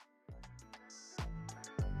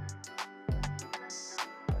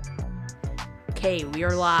Okay, we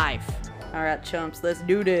are live. All right, chumps, let's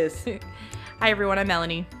do this. Hi everyone, I'm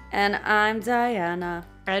Melanie. And I'm Diana.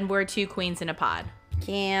 And we're two queens in a pod.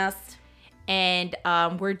 Yes. And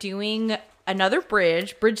we're doing another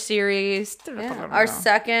bridge series. Yeah. Our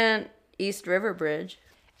second East River Bridge.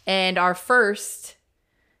 And our first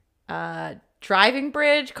driving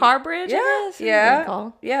bridge, car bridge, I guess.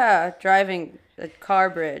 Yeah, driving a car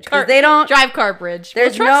bridge. Because they don't drive car bridge.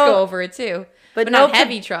 There's trucks go over it too. But not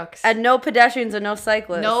heavy trucks. And no pedestrians and no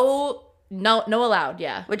cyclists. No allowed,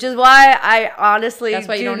 yeah. Which is why I honestly That's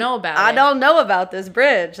why you don't know about it. I don't know about this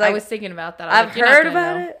bridge. Like, I was thinking about that. I've heard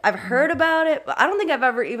about it. I've heard about it, but I don't think I've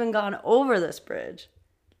ever even gone over this bridge.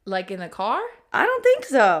 Like in the car? I don't think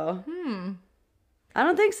so. I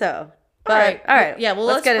don't think so. But all right. Yeah, well,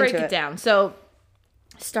 let's break it down. So,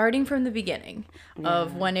 starting from the beginning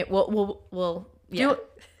of when it will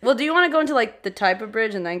do you want to go into like the type of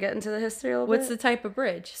bridge and then get into the history a little bit? What's the type of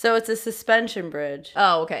bridge? So it's a suspension bridge.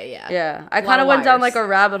 Oh, okay, yeah. Yeah. I kind of went down like a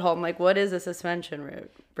rabbit hole. I'm like, what is a suspension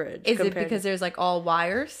bridge? Is it because there's like all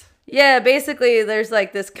wires? Yeah, basically there's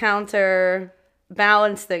like this counter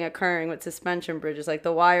balance thing occurring with suspension bridges. Like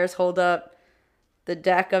the wires hold up the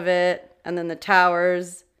deck of it and then the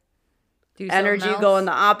towers energy go in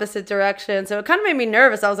the opposite direction. So it kind of made me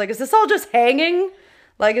nervous. I was like, is this all just hanging?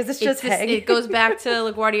 Like, is this just hanging? It goes back to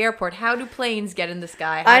LaGuardia Airport. How do planes get in the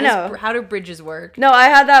sky? How do bridges work? No, I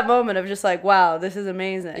had that moment of just like, wow, this is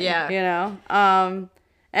amazing. Yeah. You know?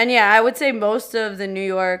 And yeah, I would say most of the New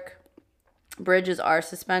York bridges are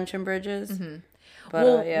suspension bridges. Mm-hmm.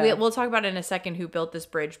 But, we'll talk about it in a second who built this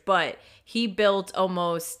bridge, but he built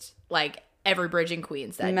almost like every bridge in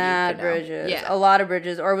Queens that mad bridges. Yeah. A lot of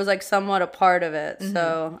bridges, or was like somewhat a part of it. Mm-hmm.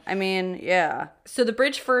 So, I mean, yeah. So the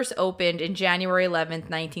bridge first opened in January 11th,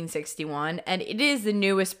 1961, and it is the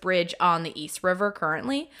newest bridge on the East River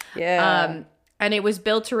currently. Yeah. And it was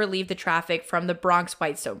built to relieve the traffic from the Bronx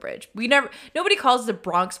Whitestone Bridge. Nobody calls it the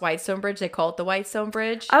Bronx Whitestone Bridge. They call it the Whitestone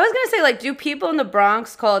Bridge. I was going to say, like, do people in the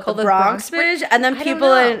Bronx call it the Bronx Bridge? And then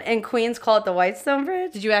people in Queens call it the Whitestone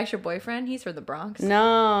Bridge? Did you ask your boyfriend? He's from the Bronx.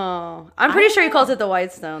 No. I'm pretty sure he calls it the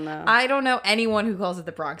Whitestone, though. I don't know anyone who calls it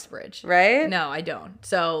the Bronx Bridge. Right? No, I don't.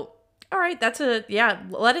 So... All right, let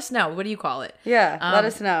us know. What do you call it? Yeah, let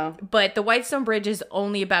us know. But the Whitestone Bridge is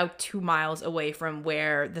only about 2 miles away from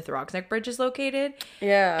where the Throgs Neck Bridge is located.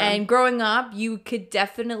 Yeah. And growing up, you could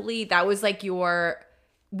definitely, that was like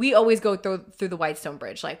we always go through the Whitestone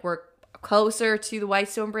Bridge. Like, we're closer to the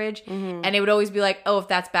Whitestone Bridge. Mm-hmm. And it would always be like, oh, if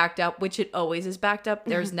that's backed up, which it always is backed up.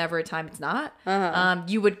 There's never a time it's not. Uh-huh.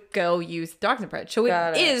 You would go use the Throgs Neck Bridge. So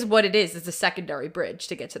it is what it is. It's a secondary bridge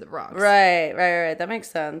to get to the Bronx. Right. That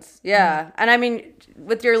makes sense. Yeah. Mm-hmm. And I mean,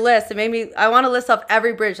 with your list, it made me, I want to list off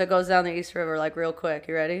every bridge that goes down the East River, like real quick.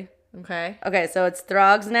 You ready? Okay. Okay, so it's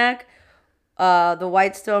Throgs Neck, the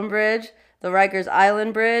Whitestone Bridge, the Rikers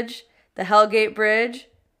Island Bridge, the Hellgate Bridge,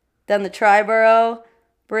 then the Triborough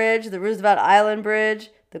Bridge, the Roosevelt Island Bridge,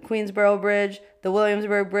 the Queensboro Bridge, the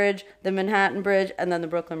Williamsburg Bridge, the Manhattan Bridge, and then the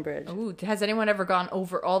Brooklyn Bridge. Ooh, has anyone ever gone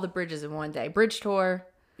over all the bridges in one day? Bridge tour.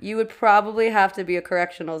 You would probably have to be a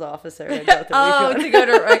correctional officer to go through. To go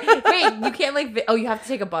to right. Wait, you can't you have to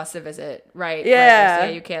take a bus to visit, right? Yeah.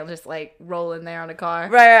 You can't just like roll in there on a car.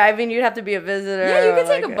 Right. I mean, you'd have to be a visitor. Yeah, you can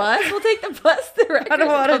take a bus. We'll take the bus to Rikers. I don't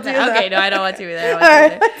want to do that. Okay, no, I don't want to either. All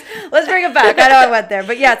right, let's bring it back. I know I went there,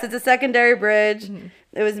 but yes, it's a secondary bridge. Mm-hmm.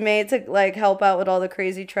 It was made to like help out with all the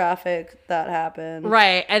crazy traffic that happened.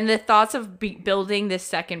 Right. And the thoughts of building this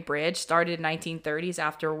second bridge started in 1930s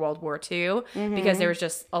after World War II because there was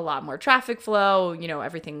just a lot more traffic flow,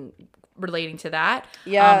 everything relating to that.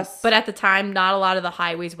 Yes. But at the time, not a lot of the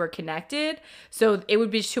highways were connected. So it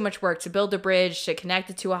would be too much work to build a bridge, to connect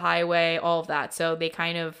it to a highway, all of that. So they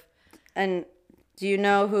kind of... And do you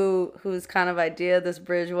know whose kind of idea this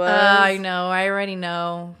bridge was? I know. I already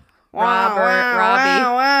know. Robbie.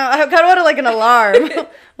 Wow. I kind of wanted like an alarm.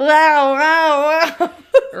 wow.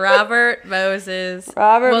 Robert Moses. He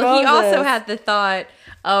also had the thought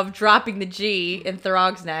of dropping the G in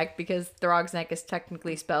Throgs Neck because Throgs Neck is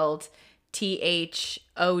technically spelled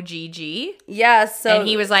THOGG. Yes. And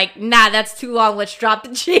he was like, nah, that's too long. Let's drop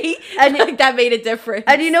the G. And like that made a difference.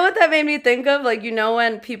 And you know what that made me think of? Like,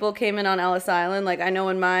 when people came in on Ellis Island, like I know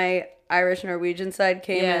when my Irish Norwegian side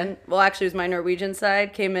came in. Well, actually, it was my Norwegian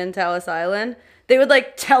side came into Ellis Island. They would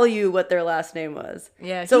like tell you what their last name was.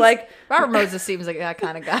 Yeah. So like Robert Moses seems like that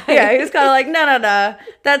kind of guy. Yeah, he was kind of like, no,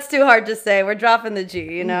 that's too hard to say. We're dropping the G,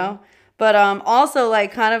 you know. But also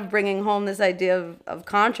like kind of bringing home this idea of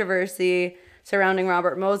controversy surrounding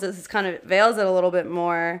Robert Moses is kind of veils it a little bit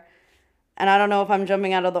more. And I don't know if I'm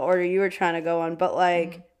jumping out of the order you were trying to go on, but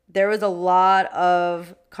like there was a lot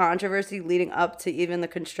of controversy leading up to even the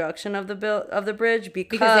construction of the bridge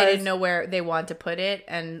because they didn't know where they wanted to put it,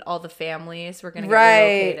 and all the families were going to get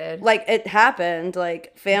relocated. Like it happened,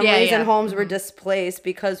 like families and homes were displaced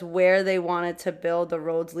because where they wanted to build the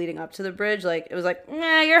roads leading up to the bridge, like it was like,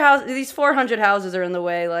 nah, your house, these 400 houses are in the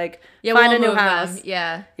way, like find a new house.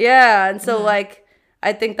 Yeah, and so like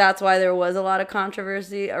I think that's why there was a lot of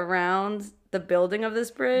controversy around the building of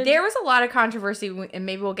this bridge. There was a lot of controversy, and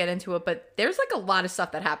maybe we'll get into it, but there's like a lot of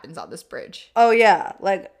stuff that happens on this bridge. Oh yeah,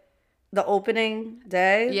 like the opening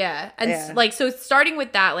day. Yeah, and like so starting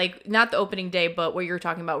with that, like not the opening day, but what you were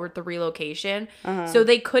talking about with the relocation. So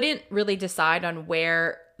they couldn't really decide on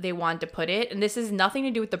where they wanted to put it, and this has nothing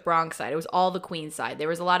to do with the Bronx side. It was all the Queens side. There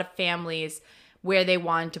was a lot of families where they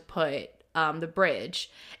wanted to put the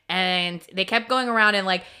bridge, and they kept going around, and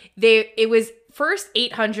like it was first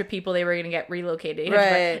 800 people they were going to get relocated.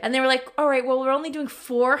 Right. And they were like, all right, well, we're only doing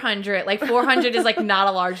 400. Like 400 is like not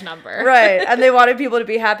a large number. Right. And they wanted people to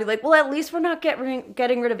be happy. Like, well, at least we're not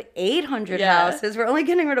getting rid of 800 houses. We're only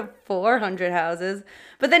getting rid of 400 houses.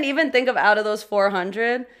 But then even think of out of those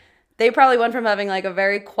 400, they probably went from having like a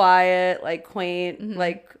very quiet, like quaint,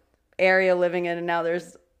 like area living in. And now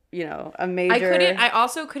there's, you know, a major... I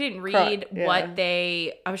also couldn't read what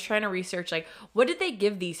I was trying to research, like, what did they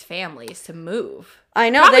give these families to move? I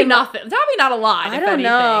know. Probably nothing. Probably not a lot, I don't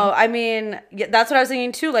know. I mean, that's what I was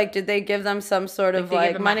thinking too. Like, did they give them some sort of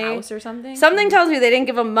like money? A house or something? Something tells me they didn't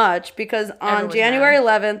give them much because on January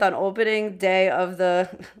 11th, on opening day of the...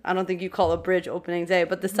 I don't think you call a bridge opening day,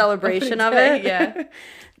 but the celebration of it.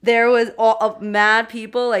 There was mad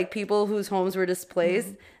people, like people whose homes were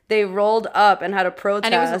displaced. They rolled up and had a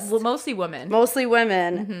protest. And it was mostly women. Mostly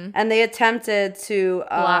women. And they attempted to...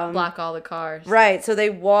 block all the cars. Right. So they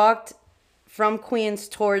walked from Queens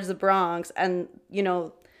towards the Bronx. And, you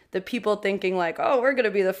know, the people thinking like, oh, we're going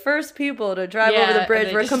to be the first people to drive over the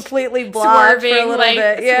bridge. We're completely blocked for a little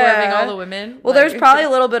bit. Swerving all the women. Well, there's probably a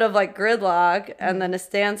little bit of like gridlock and then a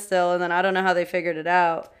standstill. And then I don't know how they figured it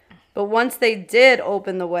out. But once they did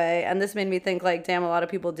open the way, and this made me think like, damn, a lot of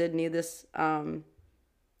people did need this...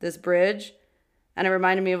 this bridge, and it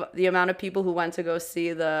reminded me of the amount of people who went to go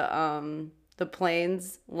see the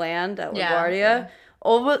planes land at LaGuardia.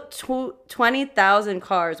 Over 20,000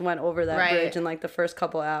 cars went over that bridge in like the first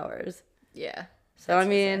couple hours. Yeah. So I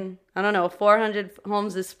mean, insane. I don't know, 400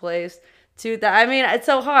 homes displaced. I mean, it's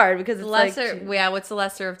so hard because it's lesser. Like, what's the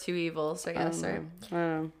lesser of two evils? I guess. I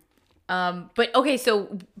don't know. But okay,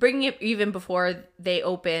 so bringing it even before they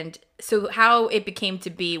opened, so how it became to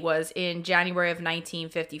be was in January of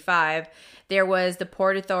 1955, there was the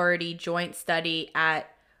Port Authority joint study at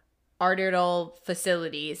Ardell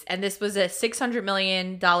Facilities, and this was a $600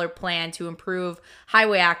 million plan to improve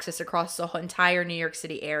highway access across the entire New York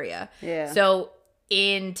City area. Yeah. So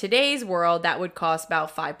in today's world, that would cost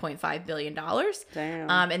about $5.5 billion.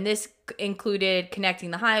 Damn. And this included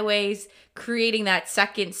connecting the highways, creating that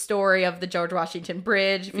second story of the George Washington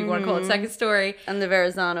Bridge, if you want to call it second story. And the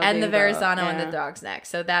Verrazano. And the Verrazano and the Throgs Neck.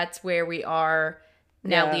 So that's where we are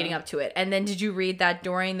now leading up to it. And then did you read that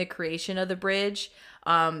during the creation of the bridge,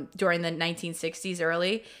 during the 1960s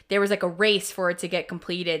early, there was like a race for it to get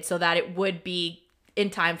completed so that it would be in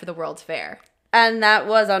time for the World's Fair. And that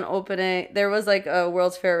was on opening. There was like a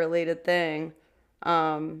World's Fair related thing.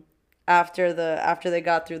 After they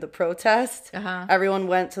got through the protest, everyone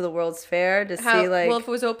went to the World's Fair to see like. Well, if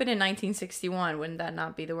it was open in 1961, wouldn't that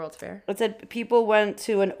not be the World's Fair? It said people went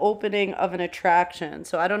to an opening of an attraction.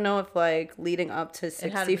 So I don't know if like leading up to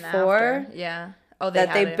 64. Yeah. Oh,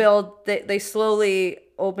 they slowly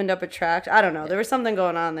opened up attraction. I don't know. There was something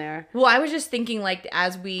going on there. Well, I was just thinking like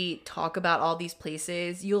as we talk about all these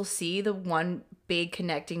places, you'll see the one big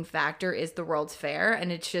connecting factor is the World's Fair,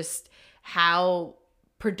 and it's just how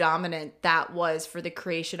predominant that was for the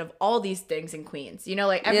creation of all these things in Queens. You know,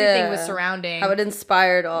 like everything was surrounding. How it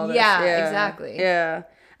inspired all this. Yeah, exactly. Yeah.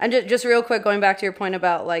 And just real quick, going back to your point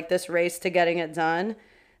about like this race to getting it done.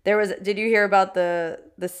 Did you hear about the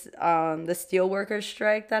steel workers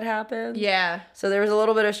strike that happened? Yeah. So there was a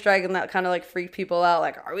little bit of strike and that kind of like freaked people out.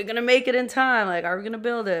 Like, are we going to make it in time? Like, are we going to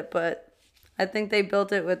build it? But I think they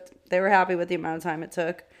built it they were happy with the amount of time it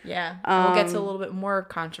took. Yeah. We'll get to a little bit more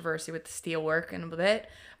controversy with the steel work in a bit.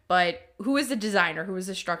 But who was the designer? Who was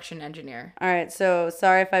the structural engineer? All right. So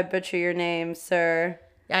sorry if I butcher your name, sir.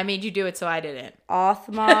 I made you do it, so I didn't.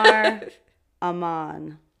 Othmar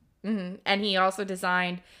Amon. Mm-hmm. And he also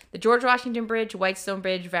designed the George Washington Bridge, Whitestone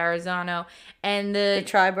Bridge, Verrazano, and the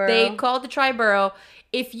Triborough. They call it the Triborough.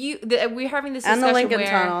 We're having this discussion and the Lincoln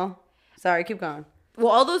Tunnel. Sorry, keep going. Well,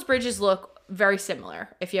 all those bridges look very similar.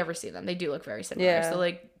 If you ever see them, they do look very similar. Yeah. So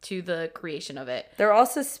like to the creation of it. They're all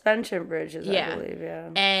suspension bridges, I believe. Yeah.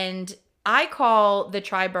 And I call the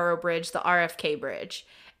Triborough Bridge the RFK Bridge.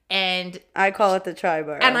 And I call it the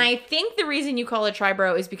Triborough. And I think the reason you call it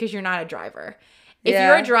Triborough is because you're not a driver. If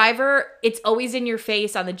you're a driver, it's always in your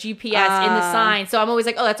face on the GPS, in the sign. So I'm always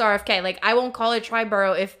like, oh, that's RFK. Like, I won't call it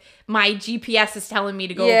Triborough if my GPS is telling me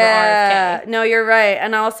to go over RFK. No, you're right.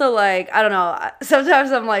 And also, like, I don't know.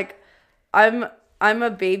 Sometimes I'm like, I'm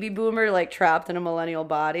a baby boomer, like, trapped in a millennial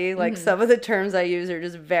body. Like, some of the terms I use are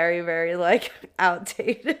just very, very, like,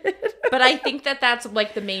 outdated. But I think that's,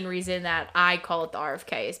 like, the main reason that I call it the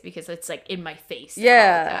RFK is because it's, like, in my face.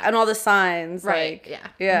 Yeah, and all the signs. Right, like,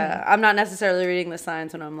 yeah. I'm not necessarily reading the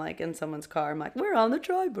signs when I'm, like, in someone's car. I'm like, we're on the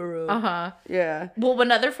Triborough. Uh-huh. Yeah. Well,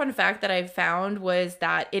 another fun fact that I found was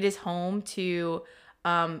that it is home to,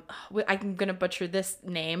 I'm going to butcher this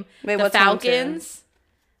name. Wait, the what's Falcons.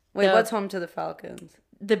 What's home to the Falcons?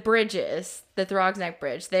 The bridges, the Throgs Neck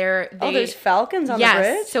Bridge. There's falcons on the bridge?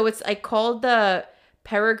 Yes, so it's like called the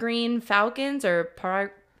Peregrine Falcons or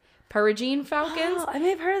Peregrine Falcons. Oh, I may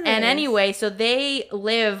have heard of this. And anyway, so they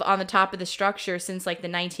live on the top of the structure since like the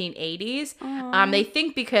 1980s. They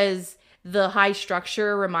think because the high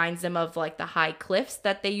structure reminds them of like the high cliffs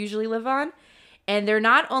that they usually live on. And they're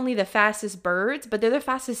not only the fastest birds, but they're the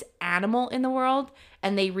fastest animal in the world.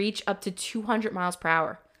 And they reach up to 200 miles per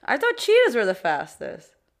hour. I thought cheetahs were the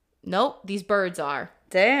fastest. Nope, these birds are.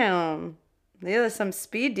 Damn. Yeah, there's some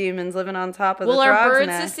speed demons living on top of the Throgs Throgs birds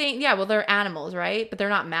Neck. the same? Yeah, well, they're animals, right? But they're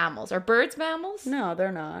not mammals. Are birds mammals? No,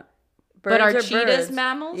 they're not. But are cheetahs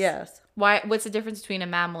mammals? Yes. Why? What's the difference between a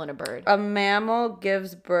mammal and a bird? A mammal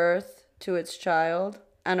gives birth to its child,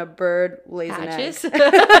 and a bird lays Hatches? an egg.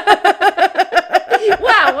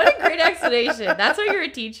 Wow, what a great explanation. That's why you're a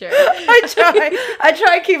teacher. I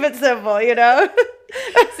try to keep it simple, you know?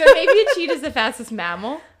 So maybe a cheetah is the fastest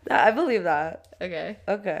mammal? I believe that. Okay.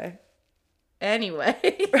 Anyway.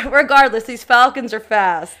 Regardless, these falcons are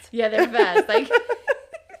fast. Yeah, they're fast. Like.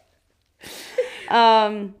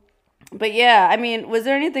 But yeah, I mean, was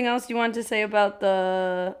there anything else you wanted to say about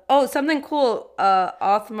something cool?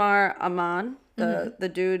 Othmar Aman,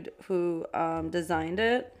 the dude who designed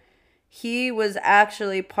it, he was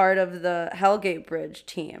actually part of the Hellgate Bridge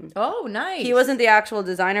team. Oh, nice. He wasn't the actual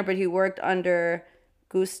designer, but he worked under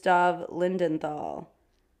Gustav Lindenthal.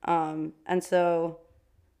 And so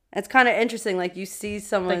it's kind of interesting. Like, you see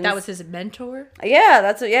someone. Like, that was his mentor?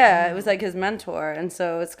 Yeah, it was like his mentor. And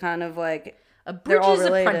so it's kind of like. A bridge's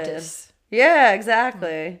apprentice. Yeah,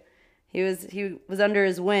 exactly. He was under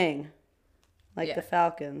his wing. Like the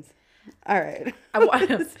Falcons. All right.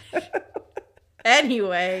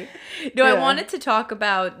 Anyway, I wanted to talk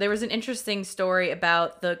about, there was an interesting story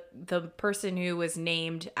about the person who was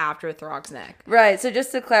named after Throgs Neck. Right. So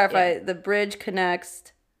just to clarify, the bridge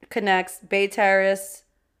connects Bay Terrace,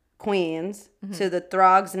 Queens to the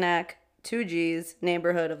Throgs Neck, 2G's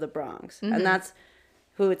neighborhood of the Bronx. And that's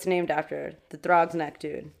who it's named after, the Throgs Neck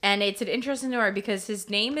dude. And it's an interesting story because his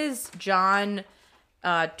name is John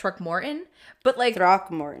Throckmorton. But like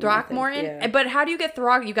Throckmorton. Yeah. But how do you get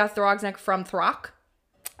Throg? You got Throgs Neck from Throck?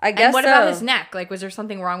 I guess. And what about his neck? Like, was there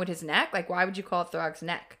something wrong with his neck? Like, why would you call it Throgs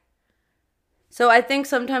Neck? So I think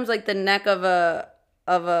sometimes like the neck of a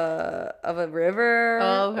river,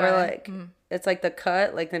 or like it's like the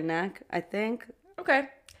cut, like the neck. I think. Okay,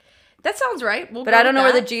 that sounds right. But I don't know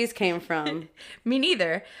where the G's came from. Me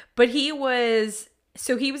neither. But he was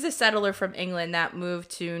a settler from England that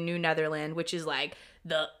moved to New Netherland, which is like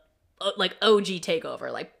the OG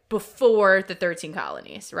takeover, like before the 13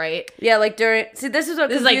 colonies, right? Yeah, like during. See, this is what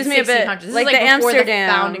confused me a bit. This is like the before Amsterdam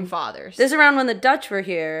the founding fathers. This is around when the Dutch were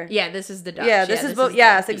here. Yeah, this is the Dutch. Yeah, this is both.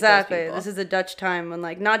 Yes, exactly. This is the Dutch time when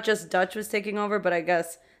like not just Dutch was taking over, but I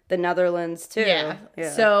guess the Netherlands too. Yeah.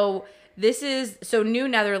 So New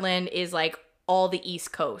Netherland is like all the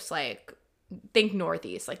East Coast, like think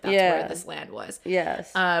Northeast, like that's where this land was.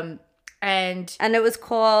 Yes. And it was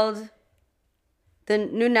called. The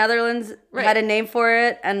New Netherlands had a name for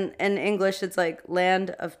it, and in English, it's like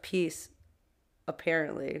Land of Peace,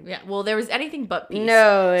 apparently. Yeah, well, there was anything but peace.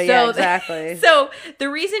 No, yeah, exactly. So the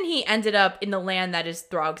reason he ended up in the land that is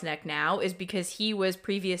Throgs Neck now is because he was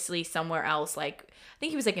previously somewhere else, like, I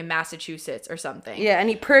think he was like in Massachusetts or something. Yeah, and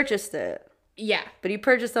he purchased it. Yeah. But he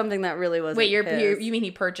purchased something that really wasn't his. You mean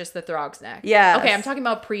he purchased the Throgs Neck? Yeah. Okay, I'm talking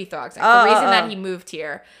about pre-Throgs Neck. The reason that he moved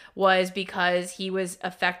here was because he was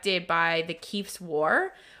affected by the Keith's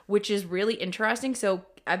War, which is really interesting. So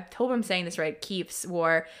I hope I'm saying this right. Keith's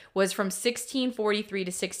War was from 1643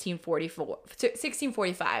 to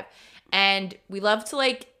 1645. And we love to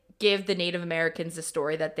like give the Native Americans the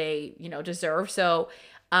story that they, deserve. So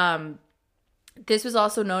This was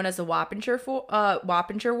also known as the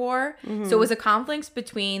Wappinger War. Mm-hmm. So it was a conflict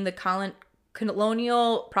between the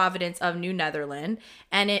colonial province of New Netherland,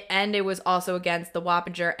 and it was also against the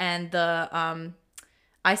Wappinger and the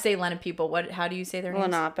I say Lenape people. How do you say their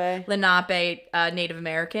names? Lenape Native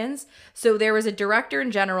Americans. So there was a director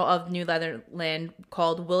in general of New Netherland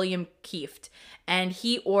called William Kieft, and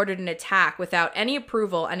he ordered an attack without any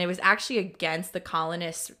approval, and it was actually against the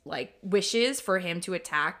colonists' wishes for him to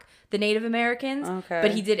attack the Native Americans. Okay.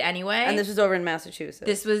 But he did anyway. And this was over in Massachusetts.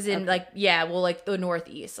 This was in the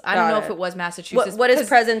Northeast. I don't know if it was Massachusetts. What is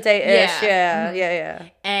present day ish? Yeah. Yeah.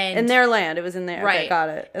 And in their land, it was in there. Right. Okay, got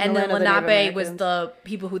it. And then Lenape was the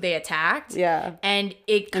people who they attacked. Yeah. And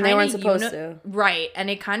it kind of they weren't supposed to. Right. And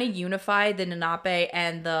it kind of unified the Lenape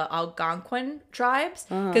and the Algonquin tribes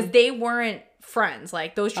because they weren't friends.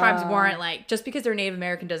 Like those tribes weren't just because they're Native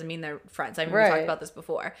American doesn't mean they're friends. I mean, we talked about this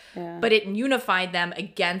before. Yeah. But it unified them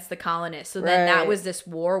against the colonists. So then that was this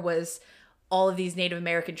war was all of these Native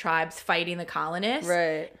American tribes fighting the colonists.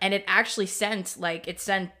 Right. And it actually sent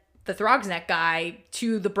the Throgs Neck guy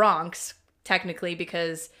to the Bronx technically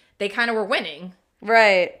because they kind of were winning.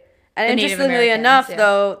 Right. And interestingly enough,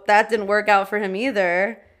 though, that didn't work out for him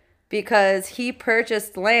either because he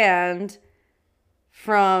purchased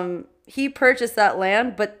that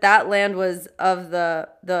land, but that land was of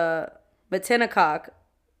the Matinacock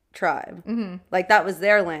tribe. Mm-hmm. That was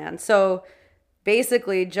their land. So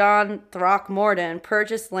basically, John Throckmorton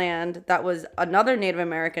purchased land that was another Native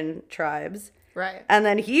American tribes. Right. And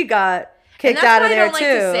then he got kicked out of there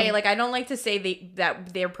too. I don't like to say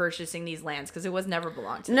that they're purchasing these lands because it was never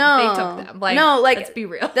belonged to them. No. They took them. Let's be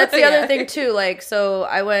real. That's the other thing too. So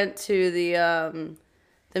I went to the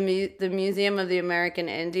Museum of the American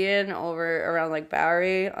Indian over around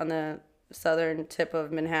Bowery on the southern tip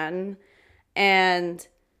of Manhattan. And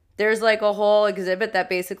there's a whole exhibit that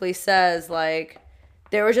basically says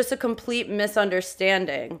there was just a complete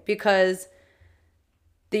misunderstanding because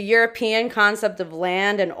the European concept of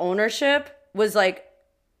land and ownership was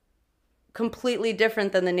completely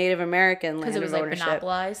different than the Native American land because it was ownership.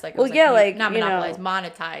 Monopolized. Not monopolized,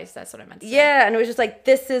 monetized. That's what I meant to say. Yeah, and it was just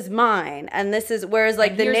this is mine, and this is whereas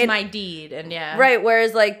here's my deed, and right.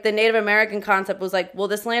 Whereas the Native American concept was well,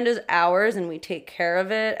 this land is ours, and we take care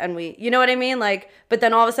of it, and we, you know what I mean, But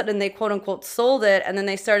then all of a sudden they quote unquote sold it, and then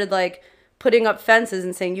they started putting up fences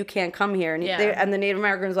and saying you can't come here, and and the Native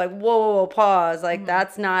Americans whoa, pause,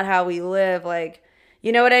 that's not how we live,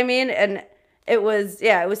 you know what I mean, and. It was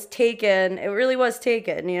taken. It really was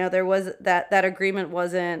taken. There was that agreement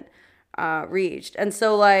wasn't reached. And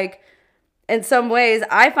so, in some ways,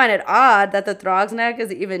 I find it odd that the Throgs Neck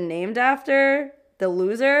is even named after the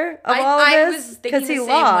loser of all of this because he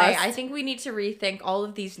lost. Way. I think we need to rethink all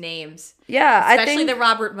of these names. Yeah, especially the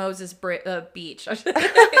Robert Moses Beach, who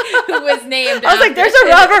was named. I was there's a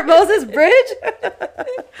Robert Moses Bridge.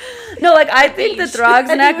 No, I think the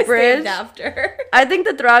Throgs Neck Bridge. I think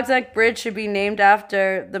the Throgs Neck Bridge should be named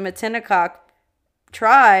after the Matinacock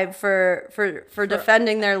tribe for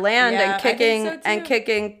defending their land and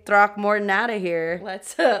kicking Throckmorton out of here.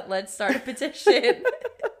 Let's start a petition.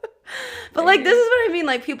 But this is what I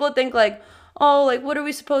mean. People think oh, what are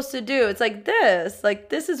we supposed to do? It's this.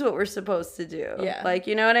 This is what we're supposed to do. Yeah.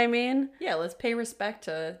 You know what I mean? Yeah, let's pay respect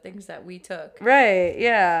to things that we took. Right,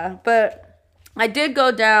 yeah. But I did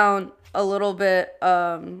go down a little bit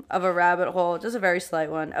of a rabbit hole, just a very slight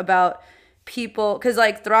one, about people. Because,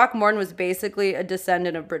 Throckmorton was basically a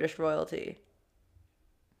descendant of British royalty.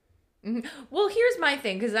 Mm-hmm. Well, here's my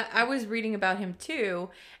thing, because I was reading about him, too,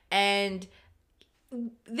 and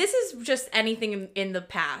this is just anything in the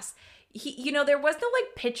past. There was no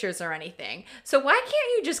pictures or anything. So why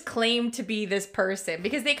can't you just claim to be this person?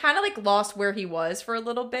 Because they kind of lost where he was for a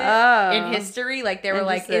little bit in history. They were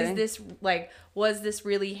is this was this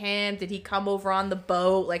really him? Did he come over on the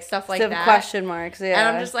boat? Stuff like that. Question marks, yeah. And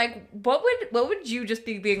I'm just what would you just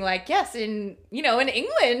be being yes, in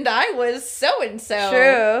England I was so and so.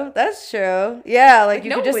 True. That's true. Yeah, you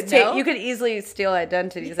no could just you could easily steal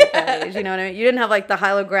identities at that age, you know what I mean? You didn't have the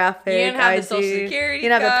holographic You didn't have ID. the social security You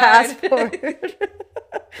didn't have card. the passport.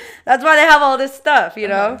 That's why they have all this stuff, you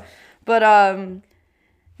know? But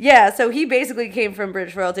yeah, so he basically came from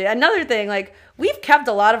British royalty. Another thing, we've kept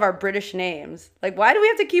a lot of our British names. Why do we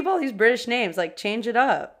have to keep all these British names? Change it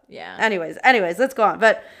up. Yeah. Anyways, let's go on.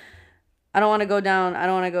 But I don't want to go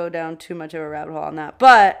down too much of a rabbit hole on that.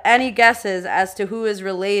 But any guesses as to who is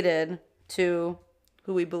related to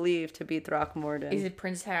who we believe to be Throckmorton? Is it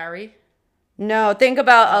Prince Harry? No, think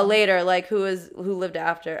about later, like who lived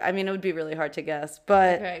after. I mean, it would be really hard to guess,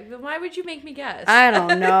 but Okay, then why would you make me guess? I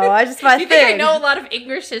don't know. I just my you thing. think I know a lot of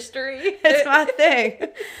English history? It's my thing.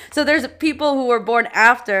 So there's people who were born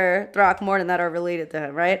after Throckmorton that are related to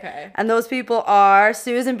him, right? Okay. And those people are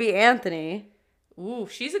Susan B. Anthony. Ooh,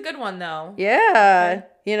 she's a good one though. Yeah.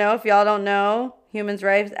 You know, if y'all don't know, human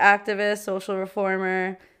rights activist, social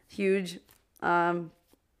reformer, huge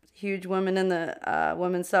woman in the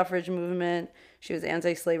women's suffrage movement. She was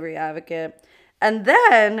anti-slavery advocate. And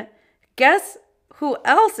then, guess who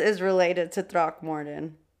else is related to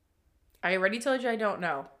Throckmorton? I already told you I don't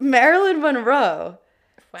know. Marilyn Monroe.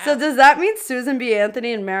 Wow. So does that mean Susan B.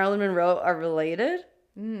 Anthony and Marilyn Monroe are related?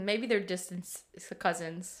 Maybe they're distant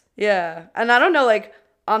cousins. Yeah. And I don't know, like,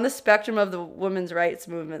 on the spectrum of the women's rights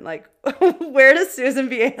movement, like, where does Susan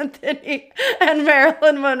B. Anthony and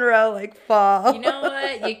Marilyn Monroe, like, fall? You know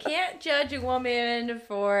what? You can't judge a woman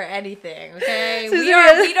for anything, okay?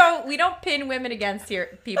 Susan We don't pin women against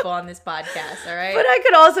people on this podcast, all right? But I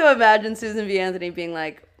could also imagine Susan B. Anthony being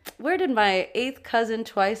like, where did my 8th cousin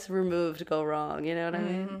twice removed go wrong? You know what I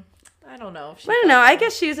mean? I don't know. I don't know. I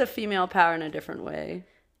guess she's a female power in a different way.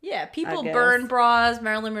 Yeah, people burn bras.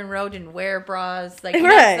 Marilyn Monroe didn't wear bras. Like,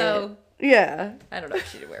 right. So, yeah. I don't know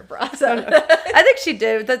if she did wear bras. I think she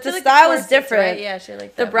did. The style was different. Right? Yeah, she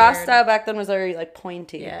like the bra style back then was very like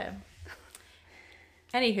pointy. Yeah.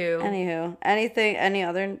 Anywho, any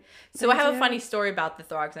other? So I have a funny story about the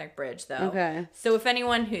Throgs Neck Bridge, though. Okay. So if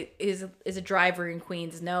anyone who is a driver in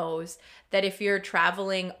Queens knows that if you're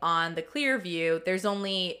traveling on the Clearview, there's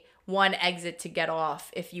only one exit to get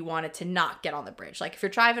off if you wanted to not get on the bridge. Like if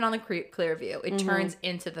you're driving on the Clearview, it turns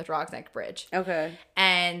into the Throgs Neck Bridge. Okay.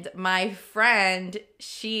 And my friend,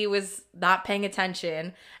 she was not paying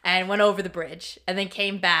attention and went over the bridge and then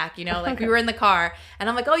came back, you know, like we were in the car and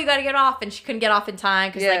I'm like, oh, you got to get off. And she couldn't get off in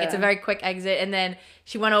time because like it's a very quick exit. And then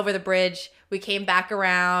she went over the bridge. We came back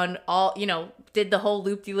around, all, you know, did the whole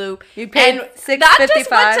loop-de-loop. You paid $6.55. Not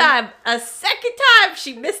just one time, a second time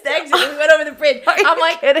she missed the exit and we went over the bridge. I'm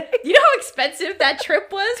like, kidding? You know how expensive that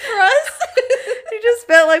trip was for us? You just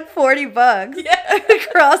spent like $40 Yeah.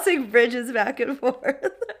 crossing bridges back and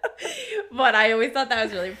forth. But I always thought that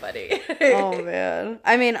was really funny. Oh, man.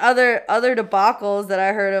 I mean, other debacles that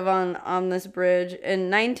I heard of on this bridge. In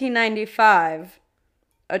 1995,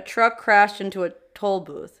 a truck crashed into a toll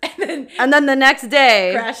booth. And then the next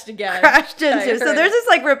day crashed again. So there's this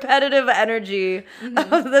like repetitive energy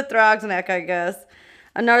of the Throgs Neck, I guess.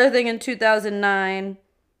 Another thing in 2009,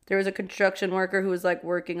 there was a construction worker who was like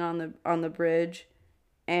working on the bridge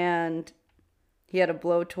and he had a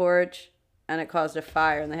blowtorch and it caused a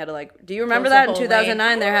fire and they had to like, do you remember that in 2009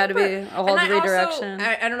 lane. There had to be a whole redirection?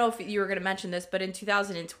 I don't know if you were going to mention this, but in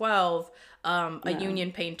 2012 a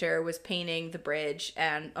union painter was painting the bridge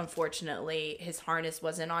and unfortunately his harness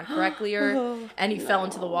wasn't on correctly and he fell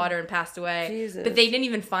into the water and passed away. Jesus. But they didn't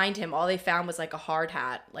even find him. All they found was like a hard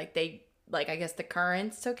hat. I guess the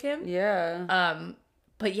currents took him. Yeah.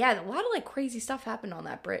 But yeah, a lot of like crazy stuff happened on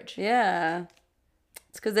that bridge. Yeah.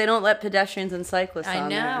 It's because they don't let pedestrians and cyclists on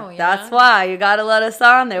there. I know. That's why. You got to let us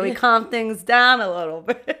on there. We calm things down a little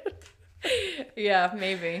bit. Yeah,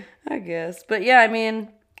 maybe. I guess. But yeah, I mean,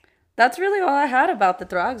 that's really all I had about the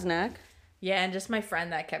Throgs Neck. Yeah, and just my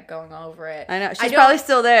friend that kept going over it. I know. She's probably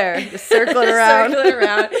still there. Just circling around. Circling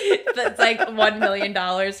around. That's like $1 million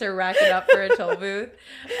her racking up for a toll booth.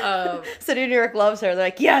 City of New York loves her. They're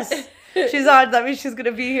like, yes. She's on. That means she's going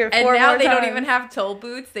to be here 4 more times. And now they don't even have toll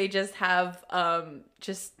booths. They just have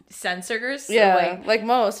just sensors. Yeah, so like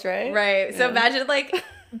most, right? Right. So imagine like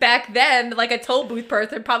back then, like a toll booth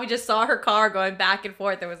person probably just saw her car going back and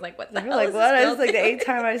forth and was like, what the hell is what? This It's like the 8th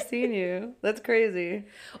time I've seen you. That's crazy.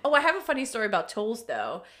 Oh, I have a funny story about tolls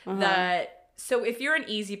though. So if you're an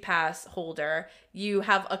Easy Pass holder, you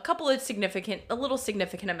have a little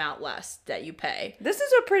significant amount less that you pay. This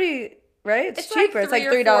is a pretty... Right? It's cheaper. Like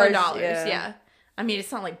it's like $3. Yeah. I mean,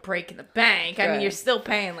 it's not like breaking the bank. I mean, you're still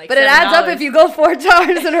paying like. But it adds up if you go 4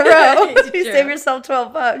 times in a row. You save yourself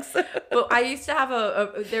 $12. But I used to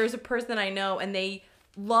have there was a person I know, and they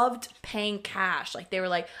loved paying cash. Like they were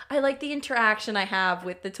like, I like the interaction I have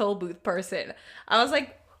with the toll booth person. I was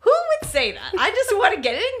like, who would say that? I just want to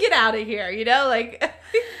get in and get out of here. You know, like.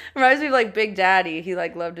 Reminds me of like Big Daddy. He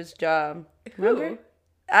like loved his job. Remember? Who?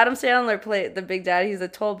 Adam Sandler played the Big Daddy. He's a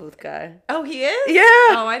toll booth guy. Oh, he is? Yeah.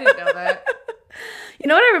 Oh, I didn't know that. You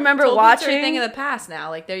know what I remember toll watching? Booths are a thing of the past now.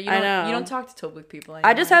 Like you don't talk to toll booth people anymore.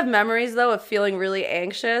 I just have memories though of feeling really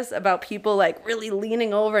anxious about people like really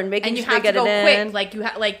leaning over and making sure they get it in. And you have to go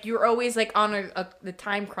quick. Like you're always like on the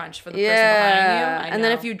time crunch for the person behind you. And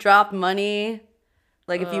then if you drop money,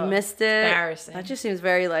 like if you missed it, embarrassing. that just seems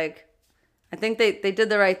very like. I think they did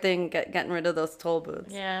the right thing getting rid of those toll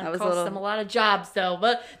booths. Yeah, that was cost them a lot of jobs, though.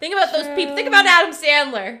 But think about those people. Think about Adam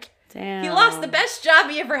Sandler. Damn. He lost the best job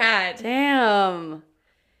he ever had. Damn.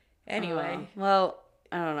 Anyway. Well,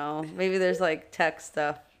 I don't know. Maybe there's like tech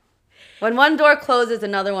stuff. When one door closes,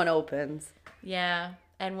 another one opens. Yeah.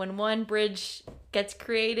 And when one bridge gets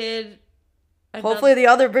created... Hopefully the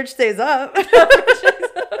other bridge stays up.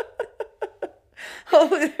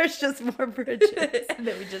 Hopefully there's just more bridges. And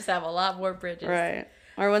then we just have a lot more bridges. Right.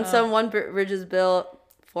 Or when one bridge is built,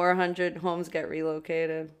 400 homes get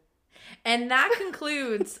relocated. And that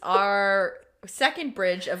concludes our second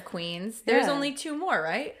bridge of Queens. There's only 2 more,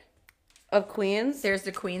 right? Of Queens? There's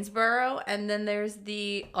the Queensboro, and then there's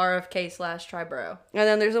the RFK/Triborough. And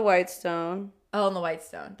then there's a Whitestone. Oh, and the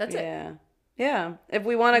Whitestone. That's it. Yeah. If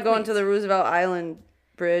we want to go into the Roosevelt Island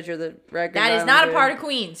Bridge or the Rikers That is Island not Bridge. a part of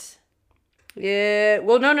Queens. Yeah.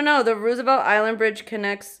 Well, no. The Roosevelt Island Bridge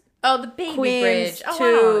connects the baby Queens bridge.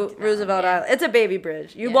 to Roosevelt Island. It's a baby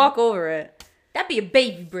bridge. You walk over it. That'd be a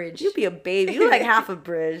baby bridge. You'd be a baby. You're like half a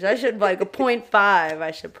bridge. I should like a 0.5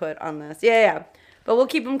 I should put on this. Yeah. But we'll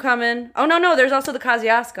keep them coming. Oh, no. There's also the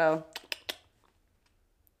Kosciuszko.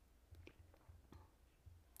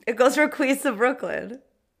 It goes from Queens to Brooklyn.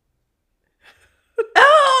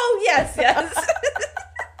 Oh, yes.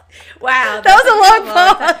 Wow. That was a long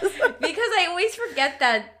pause. Because I always forget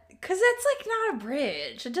that. Because that's like not a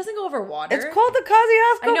bridge. It doesn't go over water. It's called the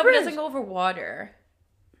Kosciuszko I know, Bridge. but it doesn't go over water.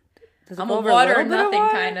 Does it I'm go a over water or little bit of nothing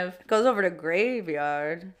water? kind of. It goes over the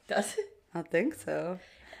graveyard. Does it? I think so.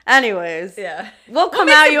 Anyways. Yeah. We'll come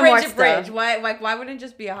out you more stuff. Bridge? Why wouldn't it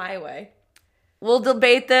just be a highway? We'll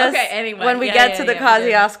debate this when we get to the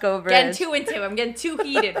Kosciuszko Bridge. Getting too into it. I'm getting too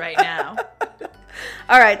heated right now.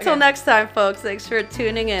 All right. Till next time, folks. Thanks for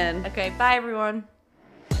tuning in. Okay. Bye, everyone.